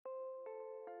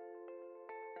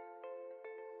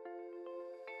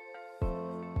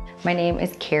My name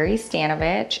is Carrie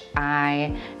Stanovich.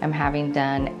 I am having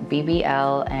done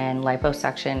BBL and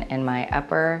liposuction in my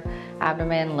upper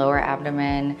abdomen, lower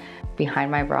abdomen,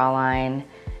 behind my bra line,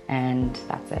 and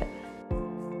that's it.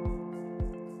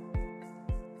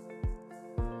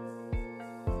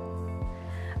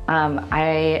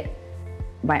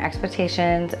 My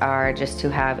expectations are just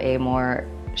to have a more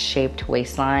shaped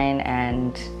waistline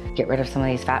and get rid of some of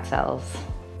these fat cells.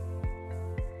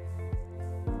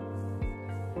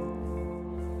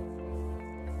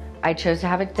 I chose to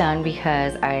have it done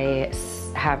because I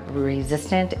have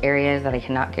resistant areas that I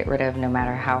cannot get rid of no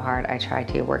matter how hard I try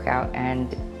to work out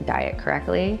and diet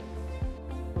correctly.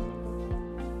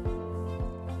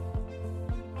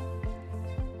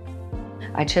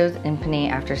 I chose Infini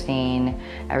after seeing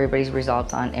everybody's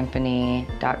results on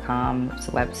Infini.com's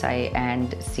website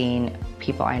and seeing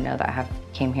people I know that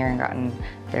came here and gotten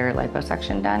their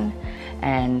liposuction done,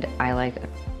 and I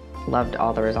loved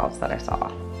all the results that I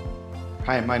saw.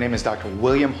 Hi, my name is Dr.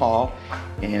 William Hall,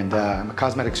 and I'm a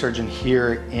cosmetic surgeon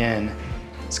here in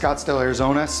Scottsdale,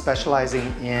 Arizona,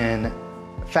 specializing in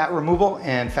fat removal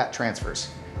and fat transfers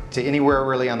to anywhere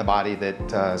really on the body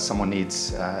that someone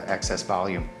needs excess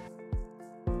volume.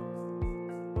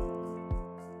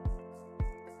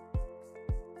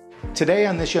 Today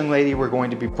on this young lady, we're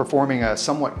going to be performing a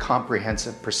somewhat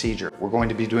comprehensive procedure. We're going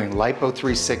to be doing Lipo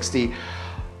 360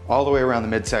 all the way around the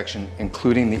midsection,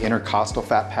 including the intercostal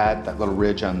fat pad, that little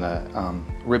ridge on the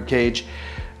rib cage.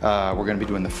 We're going to be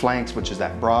doing the flanks, which is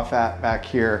that bra fat back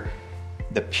here,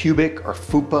 the pubic or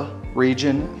FUPA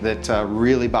region that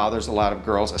really bothers a lot of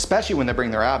girls, especially when they bring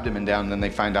their abdomen down and then they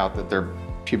find out that their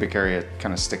pubic area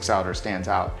kind of sticks out or stands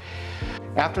out.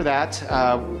 After that,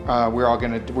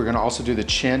 we're gonna also do the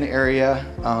chin area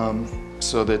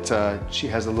so that she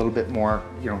has a little bit more,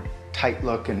 tight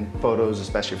look in photos,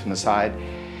 especially from the side.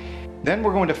 Then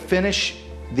we're going to finish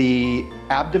the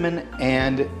abdomen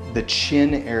and the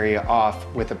chin area off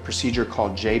with a procedure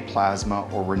called J-plasma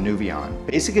or Renuvion.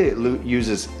 Basically, it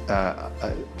uses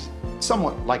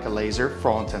somewhat like a laser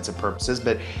for all intents and purposes,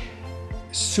 but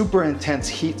super intense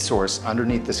heat source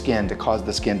underneath the skin to cause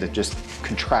the skin to just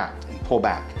contract and pull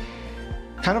back.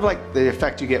 Kind of like the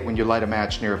effect you get when you light a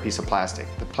match near a piece of plastic.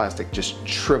 The plastic just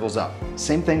shrivels up.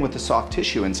 Same thing with the soft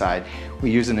tissue inside. We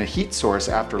use a heat source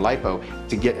after lipo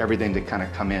to get everything to kind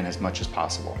of come in as much as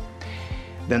possible.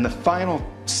 Then the final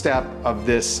step of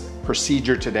this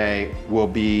procedure today will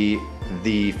be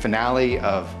the finale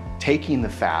of taking the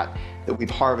fat that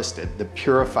we've harvested, the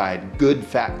purified good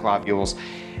fat globules,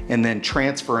 and then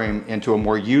transferring into a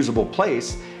more usable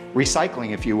place, recycling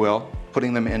if you will,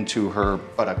 putting them into her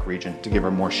buttock region to give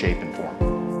her more shape and form.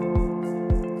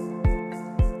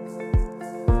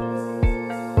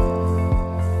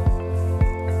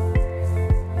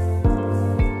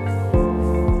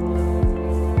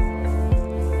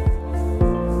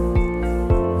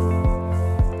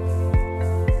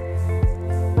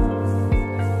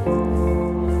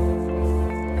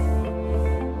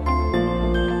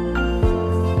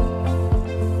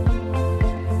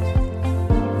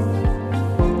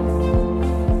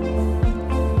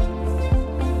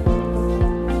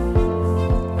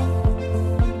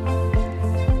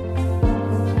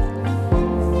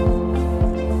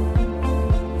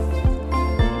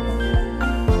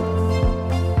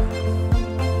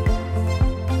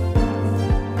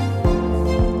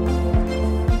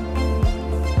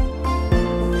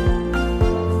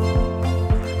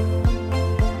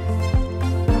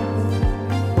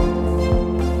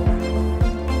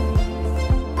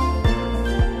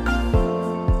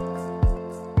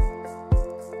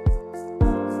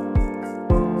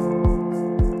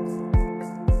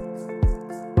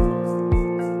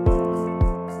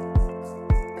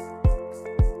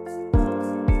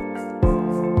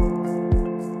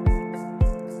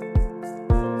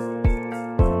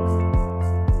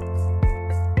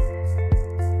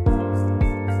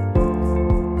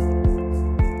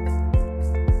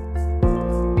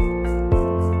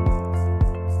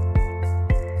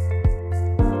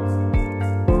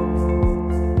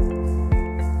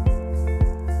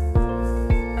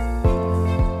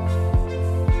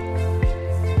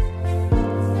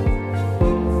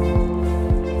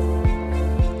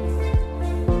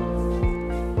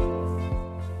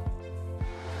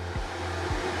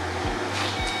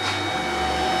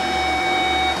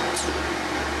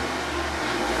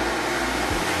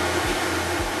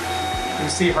 You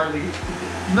see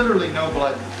literally no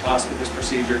blood loss with this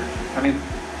procedure. I mean,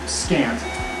 scant,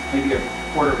 maybe a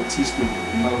quarter of a teaspoon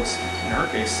at most. In her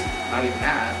case, not even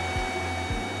that.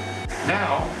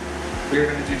 Now,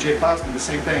 we're going to do J-plasma, the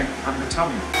same thing on her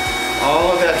tummy.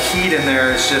 All of that heat in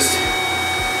there is just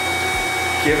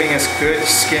giving us good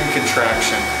skin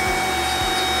contraction.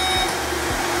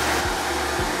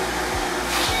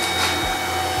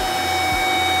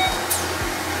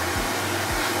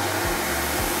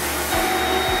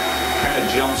 Kind of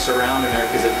jumps around in there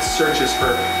because it searches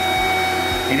for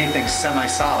anything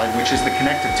semi-solid, which is the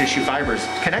connective tissue fibers.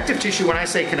 Connective tissue, when I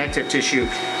say connective tissue,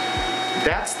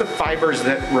 that's the fibers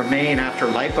that remain after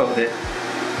lipo that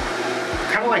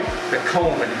kind of like the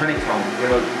comb and honeycomb. You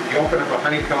know, you open up a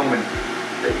honeycomb and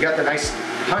you got the nice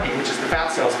honey, which is the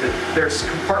fat cells, but they're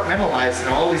compartmentalized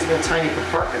in all these little tiny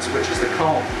compartments, which is the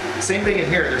comb. Same thing in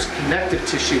here, there's connective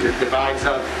tissue that divides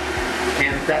up,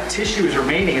 and that tissue is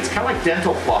remaining. It's kind of like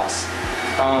dental floss.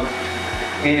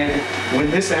 And when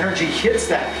this energy hits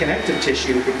that connective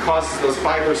tissue, it causes those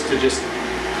fibers to just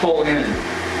pull in.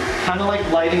 Kind of like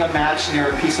lighting a match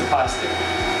near a piece of plastic.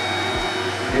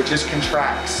 It just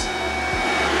contracts.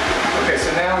 Okay, so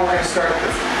now we're going to start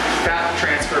the fat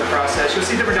transfer process. You'll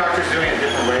see different doctors doing it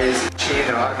different ways. Machine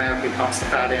that automatically pumps the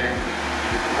fat in.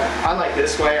 I like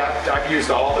this way. I've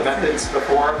used all the methods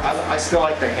before. I still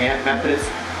like the hand method.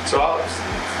 So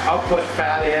I'll put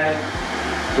fat in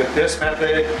with this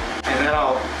method, and then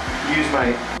I'll use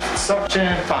my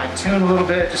suction, fine tune a little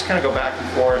bit, just kind of go back and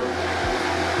forth.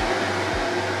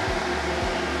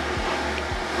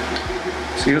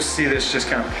 So you'll see this just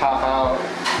kind of pop out.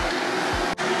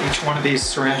 Each one of these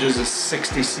syringes is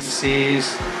 60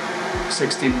 cc's,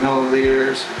 60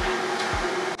 milliliters.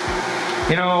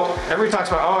 You know, everybody talks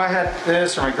about, oh, I had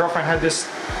this, or my girlfriend had this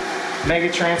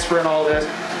mega transfer and all this.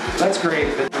 That's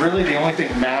great, but really the only thing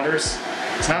that matters,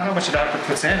 it's not how much the doctor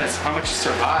puts in, it's how much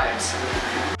survives.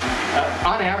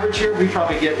 On average here, we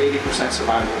probably get 80%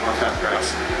 survival of our fat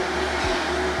grafts.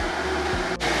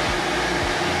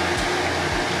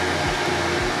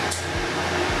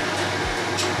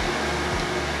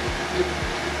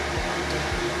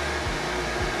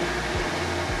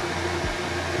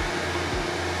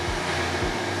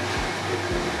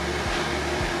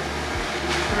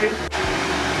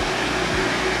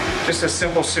 Just a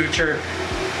simple suture.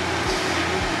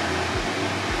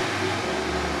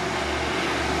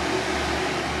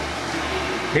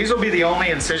 These will be the only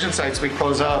incision sites we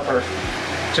close up, or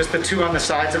just the two on the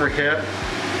sides of her hip.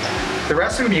 The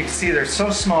rest of them you can see they're so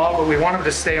small, but we want them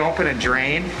to stay open and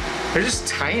drain. They're just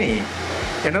tiny,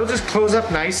 and they'll just close up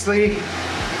nicely.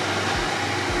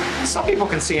 Some people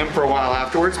can see them for a while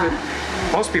afterwards, but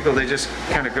most people, they just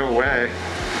kind of go away.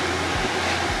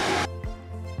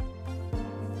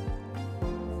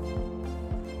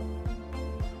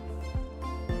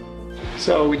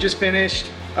 So we just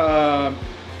finished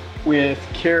with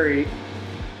Carrie.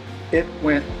 It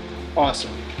went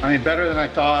awesome. I mean, better than I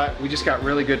thought. We just got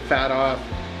really good fat off.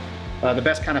 The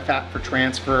best kind of fat for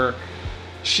transfer.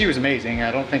 She was amazing.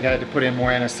 I don't think I had to put in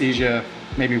more anesthesia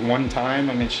maybe one time.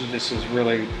 I mean, she just was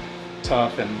really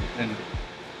tough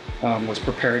and was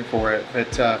prepared for it.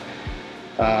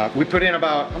 But we put in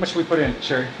about, how much did we put in,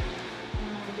 Sherry?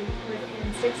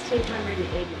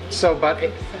 1,680. So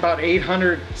about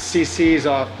 800 cc's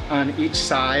off on each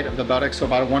side of the buttocks, so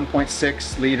about a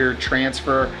 1.6 liter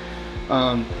transfer.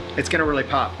 It's gonna really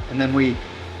pop. And then we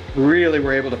really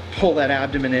were able to pull that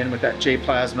abdomen in with that J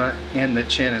plasma and the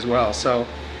chin as well. So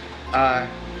I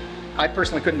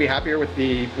personally couldn't be happier with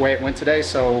the way it went today,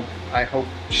 so I hope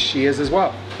she is as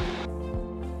well.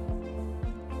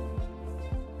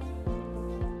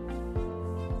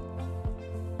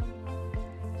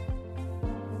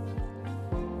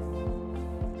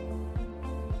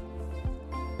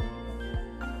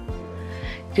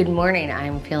 Good morning.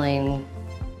 I'm feeling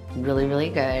really, really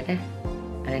good,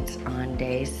 and it's on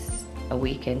days a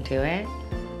week into it.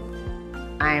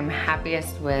 I'm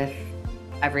happiest with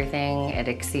everything. It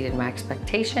exceeded my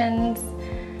expectations.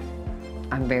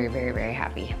 I'm very, very, very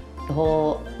happy. The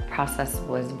whole process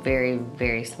was very,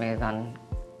 very smooth. On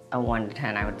a 1 to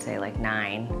 10, I would say like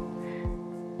 9,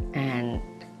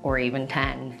 or even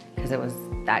 10, because it was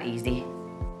that easy.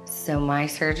 So my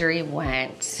surgery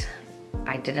went,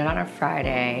 I did it on a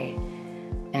Friday,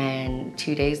 and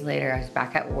 2 days later I was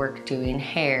back at work doing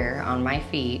hair on my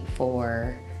feet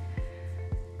for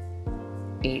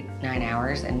 8-9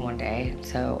 hours in one day.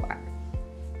 So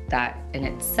that in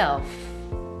itself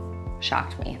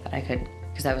shocked me that I could,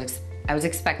 because I was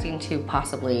expecting to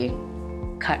possibly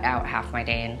cut out half my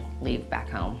day and leave back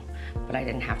home, but I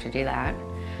didn't have to do that.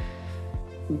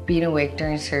 Being awake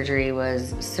during surgery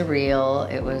was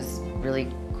surreal. It was really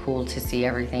cool to see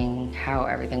everything, how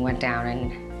everything went down,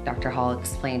 and Dr. Hall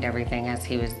explained everything as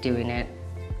he was doing it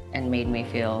and made me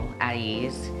feel at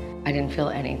ease. I didn't feel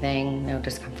anything, no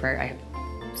discomfort.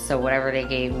 So whatever they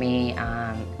gave me,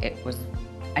 I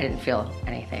didn't feel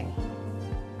anything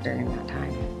during that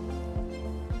time.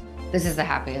 This is the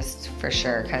happiest for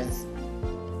sure, because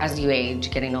as you age,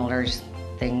 getting older, just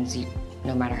things,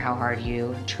 no matter how hard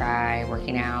you try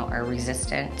working out, are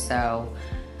resistant. So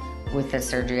with this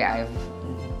surgery, I've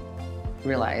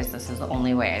realized this is the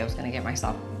only way I was gonna get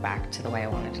myself back to the way I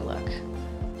wanted to look.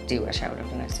 Do wish I would have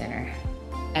done it sooner.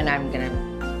 And I'm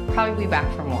gonna probably be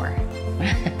back for more.